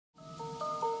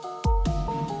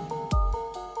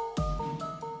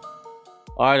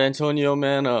All right, Antonio,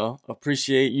 man,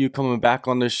 appreciate you coming back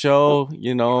on the show.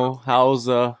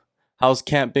 How's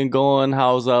camp been going?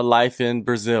 How's life in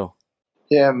Brazil?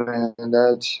 Yeah, man,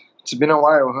 it's been a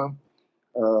while,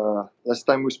 huh? Last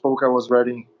time we spoke, I was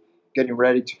getting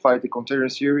ready to fight the Contender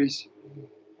Series,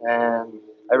 and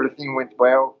everything went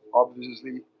well,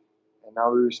 obviously. And now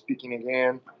we're speaking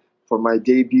again for my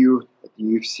debut at the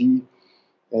UFC.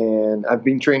 And I've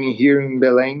been training here in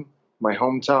Belém, my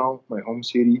hometown, my home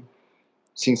city,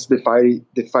 since the fight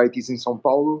is in São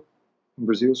Paulo, in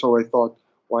Brazil. So I thought,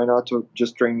 why not to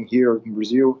just train here in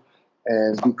Brazil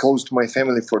and be close to my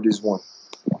family for this one.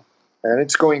 And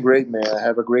it's going great, man. I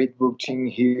have a great routine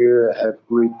here. I have a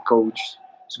great coach.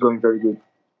 It's going very good.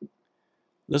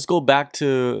 Let's go back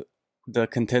to the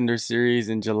Contender Series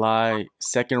in July,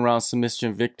 second round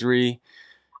submission victory.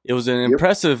 It was an Yep.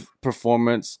 impressive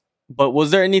performance. But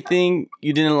was there anything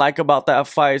you didn't like about that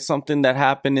fight? Something that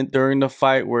happened during the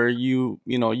fight where you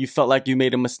felt like you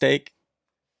made a mistake?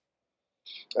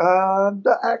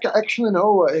 Actually,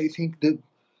 no. I think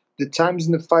the times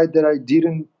in the fight that I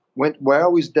didn't went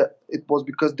well is that it was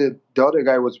because the other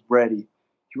guy was ready.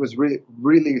 He was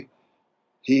really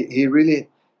he really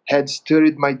had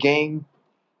studied my game.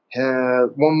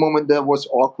 One moment that was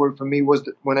awkward for me was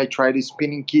when I tried a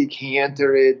spinning kick. He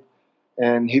entered it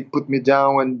and he put me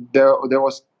down, and there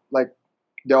was like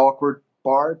the awkward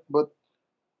part, but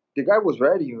the guy was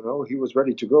ready. He was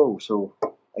ready to go. So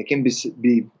I can be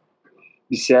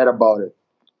sad about it.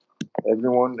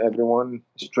 Everyone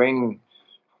is training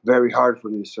very hard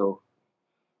for this. So,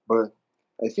 but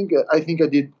I think I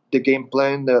did the game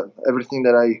plan. Everything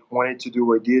that I wanted to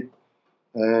do, I did,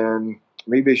 and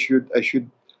maybe I should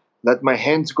let my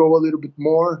hands go a little bit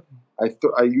more.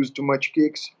 I used too much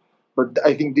kicks, but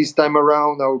I think this time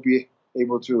around I will be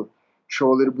able to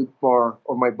show a little bit more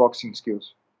of my boxing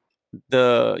skills.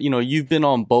 You've been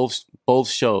on both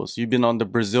shows. You've been on the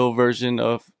Brazil version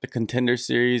of the Contender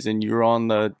Series, and you're on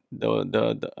the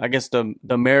I guess the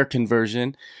American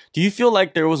version. Do you feel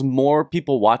like there was more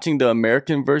people watching the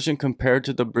American version compared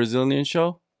to the Brazilian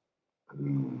show?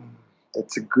 Hmm,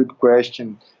 That's a good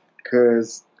question,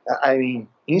 because I mean,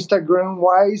 Instagram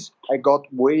wise, I got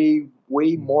way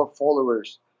more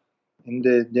followers in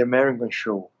the American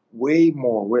show. Way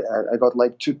more. I got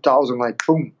like 2,000, like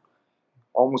boom,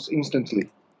 almost instantly.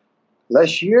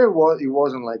 Last year it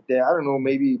wasn't like that. I don't know,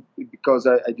 maybe because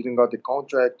I didn't got the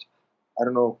contract. I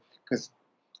don't know, because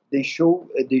they showed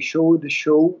the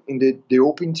show in the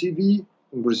Open TV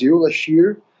in Brazil last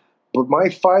year, but my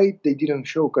fight they didn't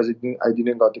show because I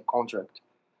didn't got the contract.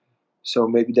 So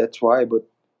maybe that's why. But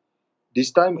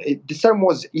this time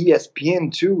was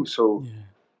ESPN too. So Yeah.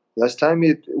 last time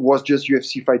it was just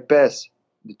UFC Fight Pass,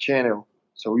 the channel.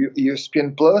 So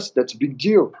ESPN Plus, that's a big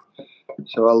deal.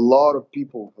 So a lot of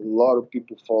people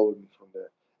followed me from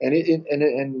there, and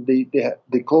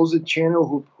they closed the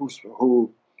channel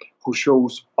who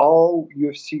shows all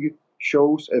UFC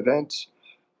shows events.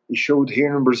 It showed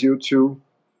here in Brazil too.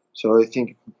 So I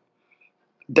think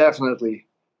definitely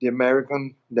the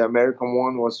American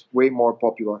one was way more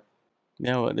popular.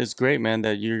 Yeah, well, it's great, man,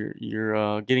 that you're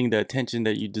getting the attention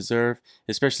that you deserve,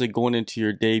 especially going into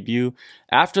your debut.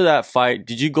 After that fight,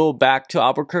 did you go back to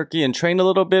Albuquerque and train a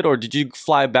little bit, or did you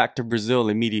fly back to Brazil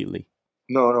immediately?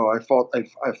 No, no, I fought. I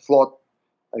fought.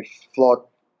 I fought.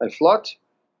 I fought.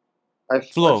 I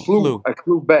flew. Flew. I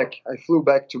flew back. I flew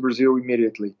back to Brazil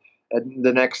immediately, and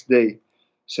the next day,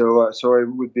 so I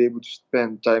would be able to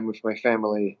spend time with my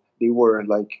family. They were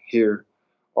like here,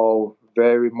 all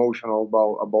very emotional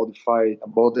about the fight,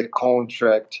 about the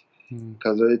contract, Hmm.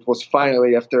 because it was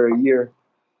finally after a year,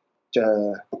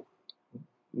 uh,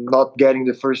 not getting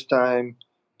the first time.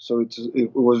 So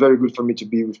it was very good for me to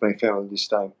be with my family this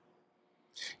time,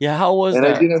 Yeah, how was and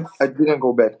I that? didn't I didn't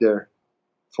go back there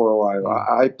for a while.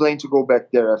 Hmm. I plan to go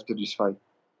back there after this fight.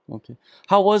 Okay.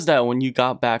 How was that when you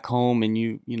got back home and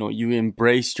you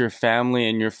embraced your family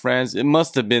and your friends? It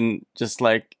must have been just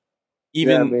like Yeah,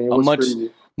 even man, it a was much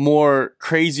crazy. more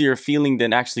crazier feeling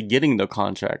than actually getting the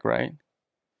contract, right?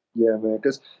 Yeah, man,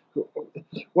 because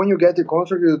when you get the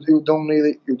contract, you don't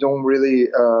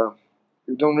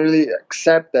really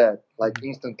accept that like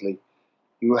instantly.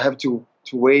 You have to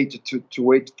wait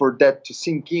for that to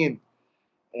sink in.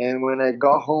 And when I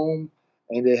got home,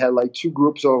 and they had like two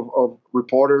groups of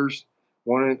reporters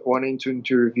wanting to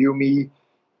interview me,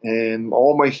 and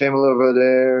all my family over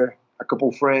there, a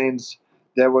couple friends,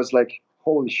 that was like,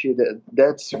 holy shit,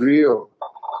 that's real.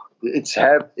 It's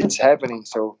happening.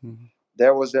 So Mhm.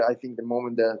 that was I think the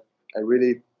moment that I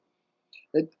really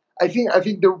it, I think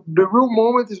the real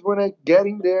moment is when I get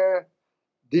in there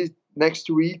this next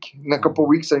week, in a couple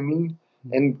weeks, I mean,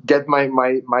 and get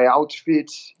my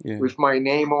outfits Yeah. with my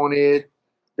name on it.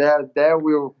 That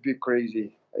will be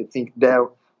crazy. I think that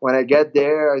when I get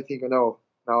there, I think no,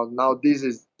 now this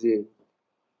is it.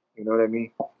 You know what I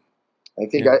mean? I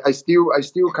think Yeah. I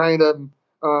still kind of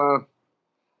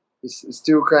it's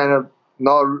still kind of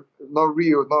not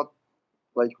real, not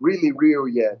like really real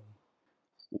yet.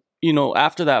 You know,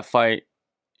 after that fight,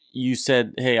 you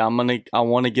said, "Hey, I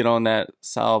want to get on that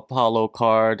Sao Paulo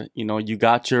card." You know, you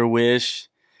got your wish.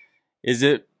 Is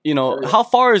it, you know, Yeah, how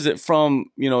far is it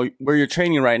from, you know, where you're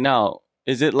training right now?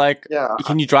 Is it like, yeah.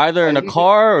 can you drive there I in a live in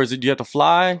car, or is it you have to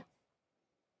fly?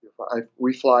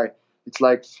 we fly. It's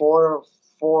like 4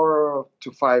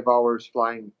 to 5 hours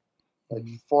flying, like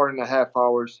Mhm. 4.5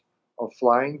 hours of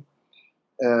flying.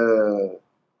 Uh,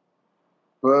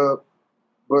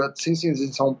 but since it's in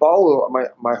São Paulo,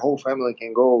 my whole family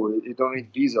can go. You don't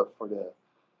need visa for that.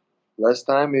 Last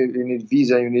time you need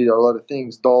visa, you need a lot of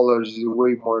things. Dollars is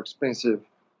way more expensive.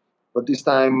 But this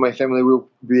time my family will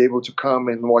be able to come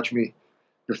and watch me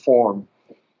perform.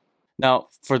 Now,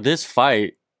 for this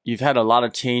fight, you've had a lot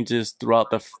of changes throughout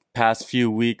the past few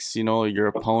weeks. You know, your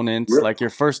opponents, like your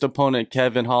first opponent,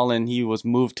 Kevin Holland, he was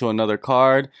moved to another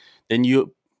card. Then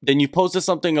you posted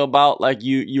something about like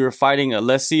you were fighting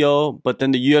Alessio, but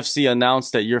then the UFC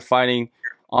announced that you're fighting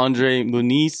Andre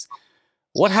Muniz.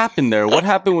 What happened there? What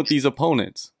happened with these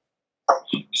opponents?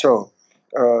 So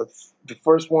uh, the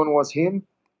first one was him,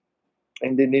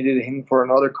 and they needed him for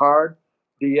another card.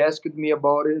 They asked me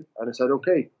about it, and I said,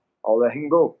 okay, I'll let him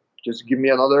go. Just give me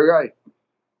another guy,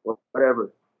 or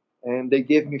whatever. And they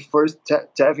gave me first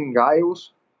Tevin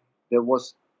Giles. That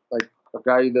was like a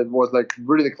guy that was like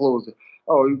really close.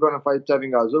 Oh, you're gonna fight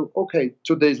Tevin Giles? Oh, okay.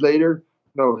 2 days later,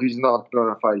 no, he's not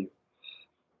gonna fight you.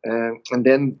 And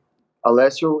then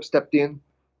Alessio stepped in,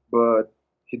 but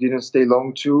he didn't stay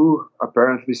long too.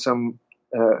 Apparently, some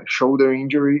shoulder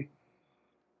injury.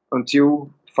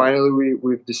 Until finally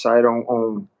we've decided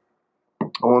on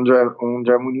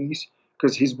André Muniz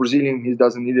because he's Brazilian. He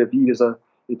doesn't need a visa.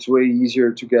 It's way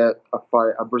easier to get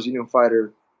a Brazilian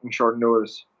fighter in short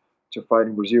notice to fight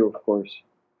in Brazil, of course.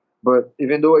 But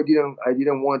even though I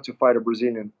didn't want to fight a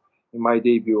Brazilian in my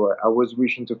debut, I was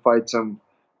wishing to fight some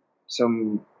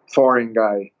foreign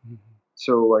guy,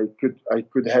 so I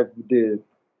could have the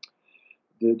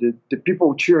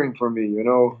people cheering for me,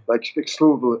 like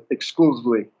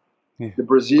exclusively Yeah, the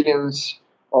Brazilians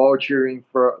all cheering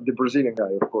for the Brazilian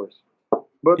guy, of course.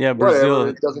 But yeah, whatever, Brazil.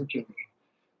 it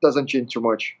doesn't change too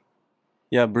much.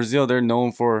 Yeah, Brazil, they're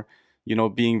known for, you know,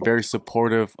 being very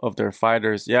supportive of their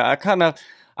fighters. Yeah,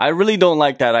 I really don't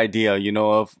like that idea, you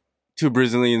know, of two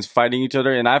Brazilians fighting each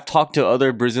other. And I've talked to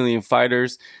other Brazilian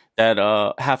fighters that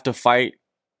have to fight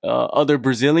other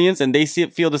Brazilians, and they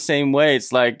feel the same way.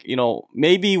 It's like, you know,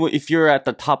 maybe if you're at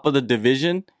the top of the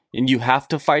division and you have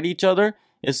to fight each other,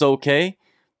 it's okay.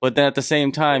 But then at the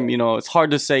same time, you know, it's hard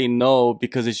to say no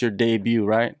because it's your debut,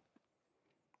 right?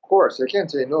 Of course, I can't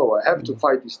say no. I have to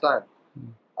fight this time.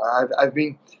 I've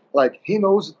been like he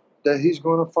knows that he's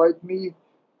gonna fight me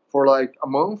for like a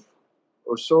month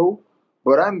or so,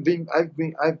 but I've been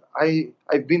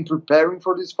preparing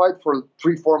for this fight for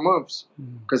 3 4 months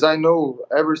because I know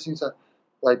ever since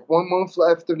like 1 month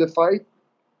after the fight,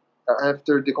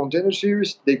 after the contender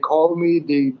series, they called me.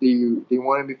 They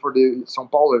wanted me for the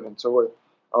São Paulo event. So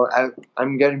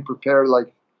I'm getting prepared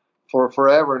like for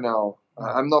forever now.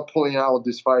 I'm not pulling out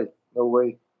this fight. No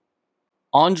way.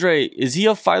 Andre, is he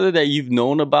a fighter that you've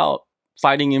known about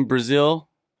fighting in Brazil?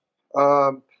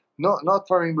 Um, not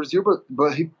far in Brazil,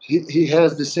 but he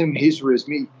has the same history as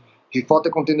me. He fought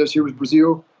the contender series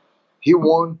Brazil. He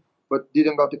won, but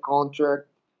didn't got the contract.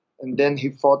 And then he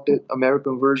fought the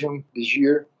American version this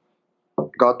year.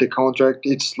 Got the contract.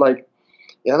 It's like,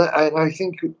 yeah, and I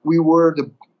think we were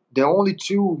the only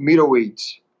two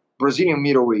middleweights, Brazilian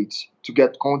middleweights, to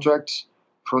get contracts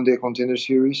from the contender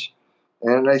series.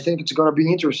 And I think it's gonna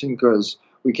be interesting because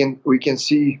we can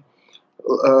see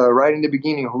right in the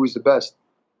beginning who is the best.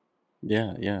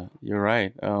 Yeah, yeah, you're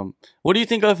right. What do you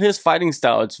think of his fighting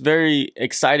style? It's very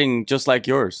exciting, just like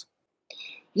yours.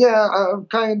 Yeah, I'm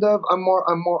kind of. I'm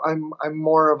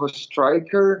more of a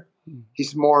striker.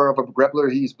 He's more of a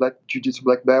grappler. He's black jiu-jitsu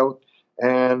black belt,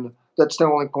 and that's the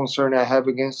only concern I have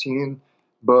against him.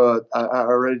 But I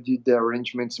already did the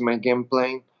arrangements in my game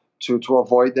plan to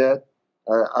avoid that.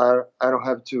 I don't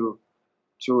have to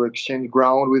exchange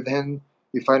ground with him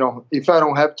if I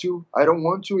don't have to. I don't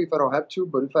want to if I don't have to.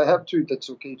 But if I have to, that's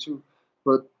okay too.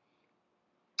 But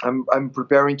I'm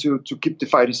preparing to keep the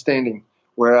fight standing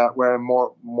where I'm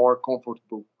more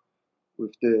comfortable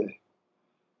with the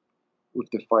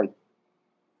fight.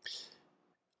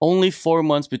 Only 4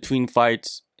 months between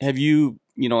fights. have you,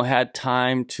 had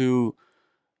time to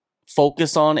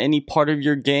focus on any part of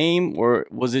your game, or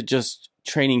was it just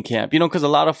training camp? Because a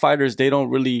lot of fighters, they don't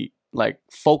really like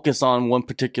focus on one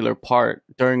particular part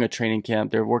during a training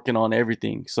camp. They're working on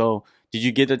everything. So did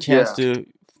you get a chance Yeah. to,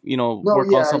 No, work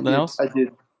on yeah, I something did. else? I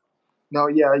did. No,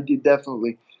 yeah, I did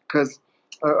definitely. Because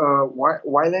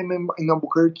while I'm in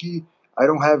Albuquerque, I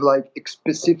don't have like a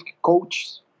specific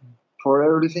coach for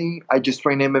everything. I just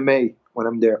train MMA when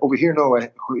I'm there. Over here, no.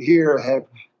 Here I have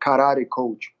karate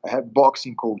coach. I have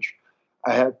boxing coach.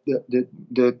 I have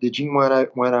the gym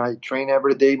when I train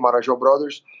every day, Marajó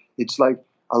Brothers. It's like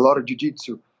a lot of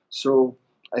jiu-jitsu. So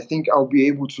I think I'll be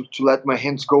able to let my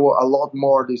hands go a lot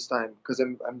more this time because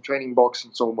I'm training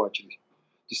boxing so much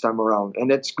this time around,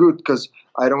 and that's good because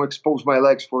I don't expose my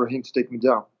legs for him to take me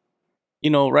down.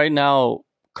 Right now,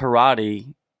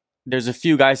 karate, there's a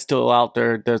few guys still out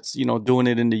there that's, doing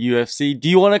it in the UFC. Do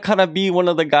you want to kind of be one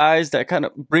of the guys that kind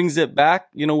of brings it back,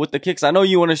 with the kicks? I know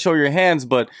you want to show your hands,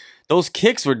 but those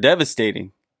kicks were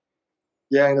devastating.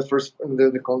 Yeah, in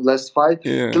the last fight, the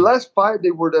Yeah. last fight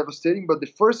they were devastating, but the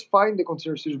first fight in the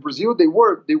Contender Series Brazil, they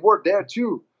were there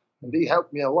too, and they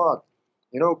helped me a lot.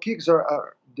 Kicks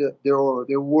they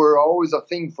were always a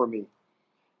thing for me,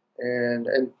 and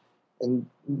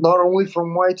not only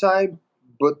from Muay Thai,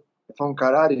 but from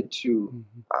karate too.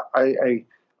 Mhm. I I,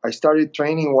 I started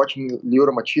training watching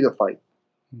Lyoto Machida fight.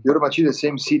 Lyoto Machida,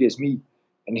 same city as me,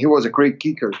 and he was a great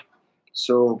kicker.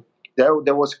 So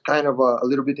that was kind of a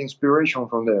little bit inspiration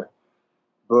from there.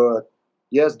 But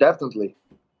yes, definitely,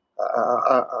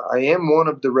 I am one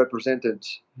of the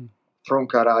representatives from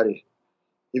karate.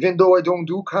 Even though I don't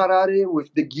do karate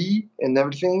with the gi and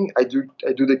everything, I do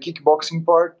the kickboxing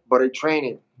part, but I train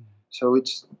it. So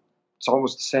it's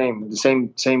almost the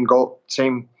same goal,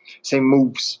 same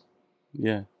moves.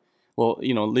 Yeah. Well,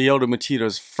 Lyoto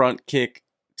Machida's front kick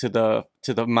to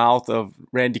the mouth of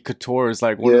Randy Couture is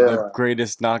like one of the Yeah,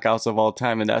 greatest knockouts of all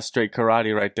time, and that's straight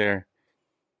karate right there.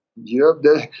 yep.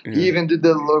 He Yeah. even did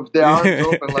the arms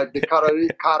open like the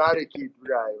karate kid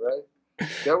guy, right?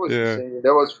 That was Yeah. insane.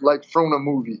 That was like from a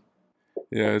movie.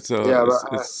 Yeah, it's Yeah,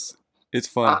 but it's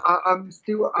I, fun. I,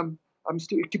 I'm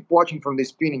still keep watching from the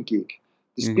spinning kick.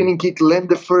 The Hmm. spinning kick landed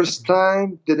the first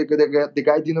time. The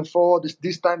guy didn't fall.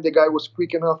 This time the guy was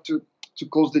quick enough to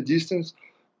close the distance.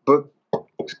 But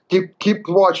keep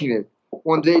watching it.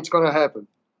 One day it's gonna happen.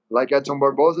 Like Edson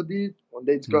Barboza did. One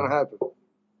day it's gonna happen.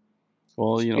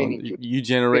 Well, Spinning kick, you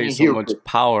generate spinning so heel much kick.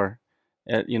 power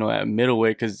at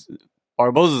middleweight because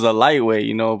Barboza's a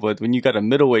lightweight, but when you got a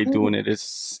middleweight doing it,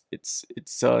 it's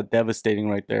devastating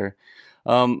right there.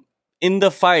 Um, in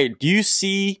the fight, do you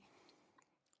see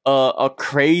a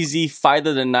crazy fight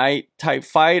of the night type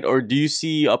fight, or do you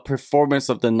see a performance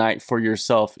of the night for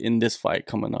yourself in this fight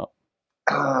coming up?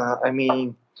 I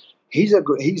mean, he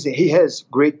has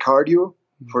great cardio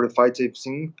for the fights I've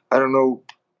seen. I don't know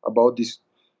about this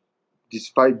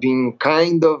fight being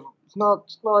kind of it's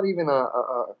not even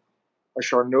a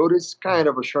short notice, kind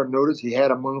of a short notice. He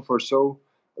had a month or so,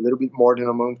 a little bit more than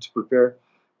a month to prepare,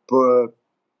 but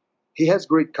he has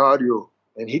great cardio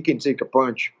and he can take a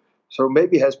punch. So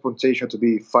maybe he has potential to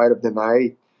be fight of the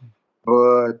night,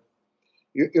 but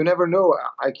you never know.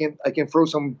 I can throw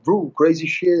some crazy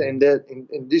shit and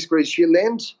and this crazy shit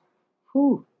lands.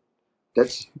 Whew,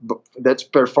 that's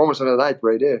performance of the night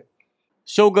right there.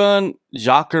 Shogun,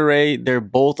 Jacare, they're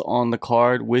both on the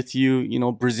card with you.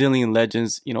 Brazilian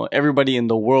legends. Everybody in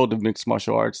the world of mixed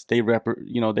martial arts, they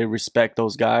respect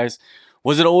those guys.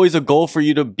 Was it always a goal for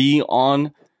you to be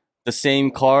on the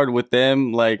same card with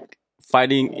them, like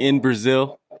fighting in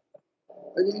Brazil?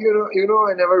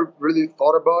 I never really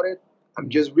thought about it. I'm Mhm.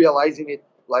 just realizing it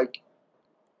like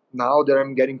now that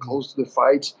I'm getting close to the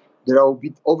fights, that I'll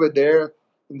be over there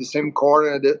in the same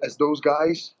corner as those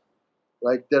guys,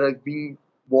 like that I've been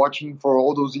watching for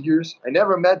all those years. I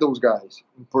never met those guys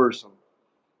in person.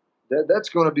 That's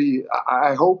gonna be.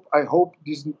 I hope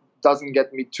this doesn't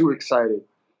get me too excited,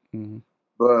 Mhm.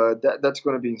 but that's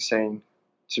gonna be insane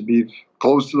to be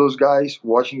close to those guys,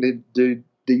 watching they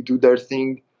do their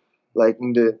thing, like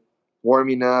in the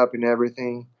warming up and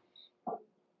everything.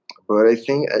 But I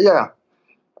think, yeah,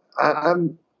 I,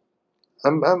 I'm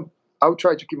I'm I'll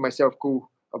try to keep myself cool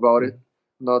about it,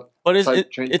 not But it's type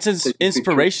it, train it's taking pictures.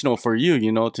 inspirational for you,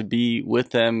 to be with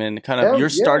them and kind of Hell you're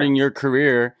yeah, starting your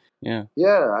career. Yeah.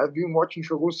 yeah. I've been watching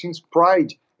Shogun since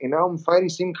Pride, and now I'm fighting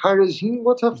same card as him.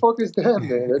 What the fuck is that,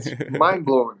 man? That's mind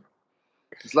blowing.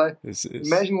 It's like, It's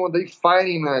imagine one day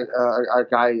fighting a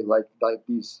guy like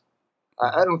this.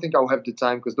 I don't think I'll have the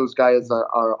time because those guys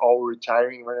are all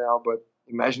retiring right now. But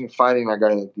imagine fighting a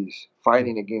guy like this,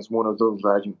 fighting against one of those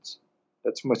legends.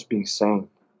 That must be insane.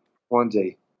 One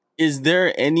day. Is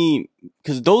there any,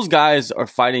 because those guys are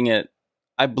fighting at,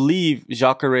 I believe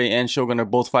Jacare and Shogun are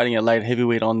both fighting at light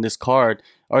heavyweight on this card.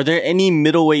 Are there any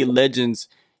middleweight legends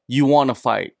you want to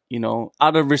fight? You know,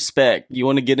 out of respect, you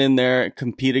want to get in there,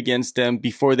 compete against them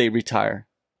before they retire.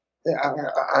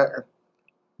 Yeah,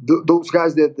 those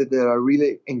guys that I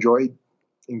really enjoy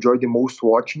the most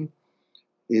watching,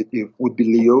 it would be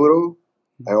Lyoto.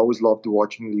 I always loved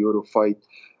watching Lyoto fight.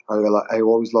 I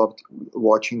always loved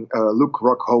watching Luke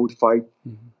Rockhold fight.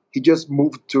 Mm-hmm. He just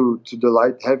moved to the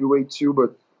light heavyweight too,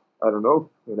 but I don't know.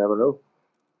 You never know.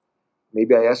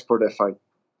 Maybe I asked for that fight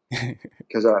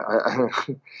because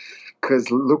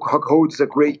because Luke Rockhold is a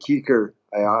great kicker.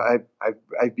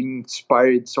 I've been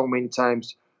inspired so many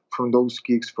times from those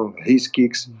kicks, from his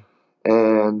kicks,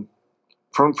 and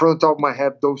from the top of my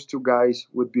head, those two guys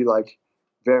would be like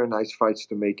very nice fights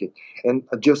to make it. And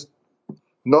just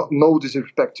not no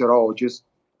disrespect at all. Just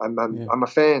Yeah, I'm a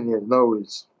fan. You know,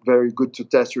 it's very good to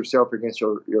test yourself against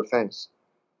your fans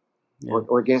yeah,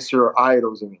 or against your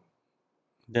idols. I mean,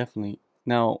 definitely.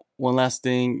 Now, one last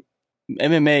thing.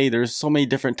 MMA, there's so many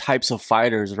different types of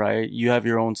fighters, right? You have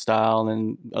your own style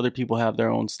and other people have their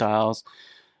own styles.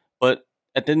 But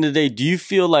at the end of the day, do you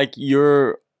feel like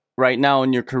you're right now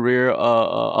in your career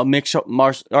a mixed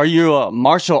martial? Are you a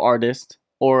martial artist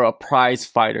or a prize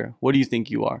fighter? What do you think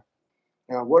you are?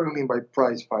 what do you mean by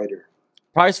prize fighter?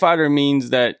 Prize fighter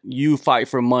means that you fight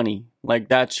for money. Like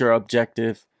that's your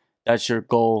objective, that's your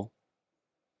goal.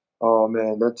 Oh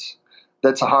man,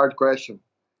 that's a hard question.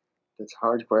 That's a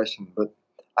hard question. But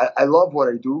I love what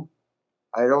I do.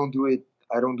 I don't do it.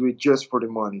 I don't do it just for the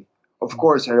money. Of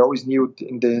course, I always knew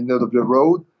in the end of the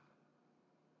road.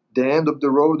 The end of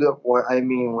the road. I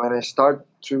mean, when I start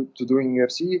to doing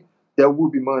UFC, there will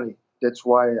be money. That's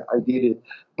why I did it.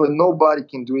 But nobody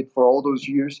can do it for all those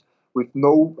years with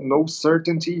no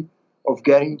certainty of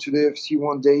getting to the UFC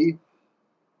one day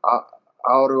uh,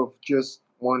 out of just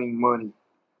wanting money.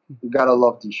 You gotta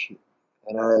love this shit,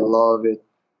 and I love it,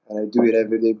 and I do it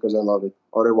every day because I love it.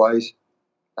 Otherwise,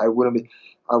 I wouldn't be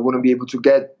I wouldn't be able to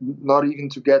get not even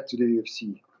to get to the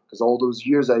UFC because all those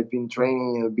years I've been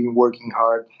training and I've been working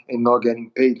hard and not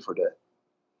getting paid for that.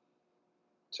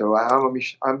 So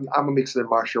I'm a mixed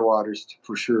martial artist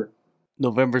for sure.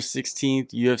 November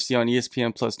 16th, UFC on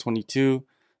ESPN Plus 22,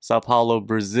 Sao Paulo,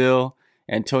 Brazil.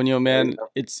 Antonio, There you man, go.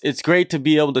 it's great to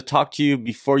be able to talk to you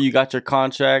before you got your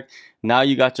contract. Now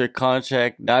you got your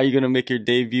contract. Now you're gonna make your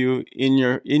debut in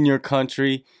your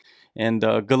country. And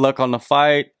good luck on the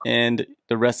fight and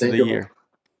the rest of Thank the you, man. year.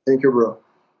 Thank you, bro.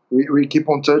 We keep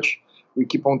on touch. We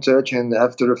keep on touch, and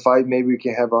after the fight, maybe we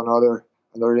can have another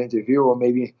interview, or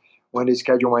maybe when they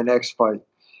schedule my next fight.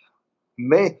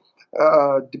 May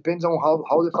depends on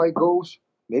how the fight goes.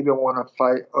 Maybe I want to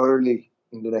fight early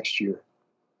in the next year,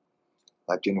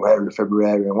 like January,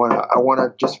 February. I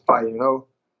wanna just fight. You know,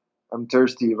 I'm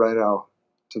thirsty right now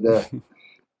to the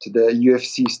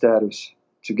UFC status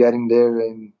to get in there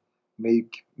and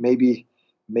maybe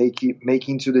make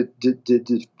into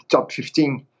the top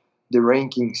 15, the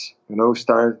rankings. You know,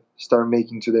 start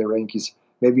making to the rankings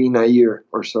maybe in a year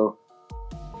or so.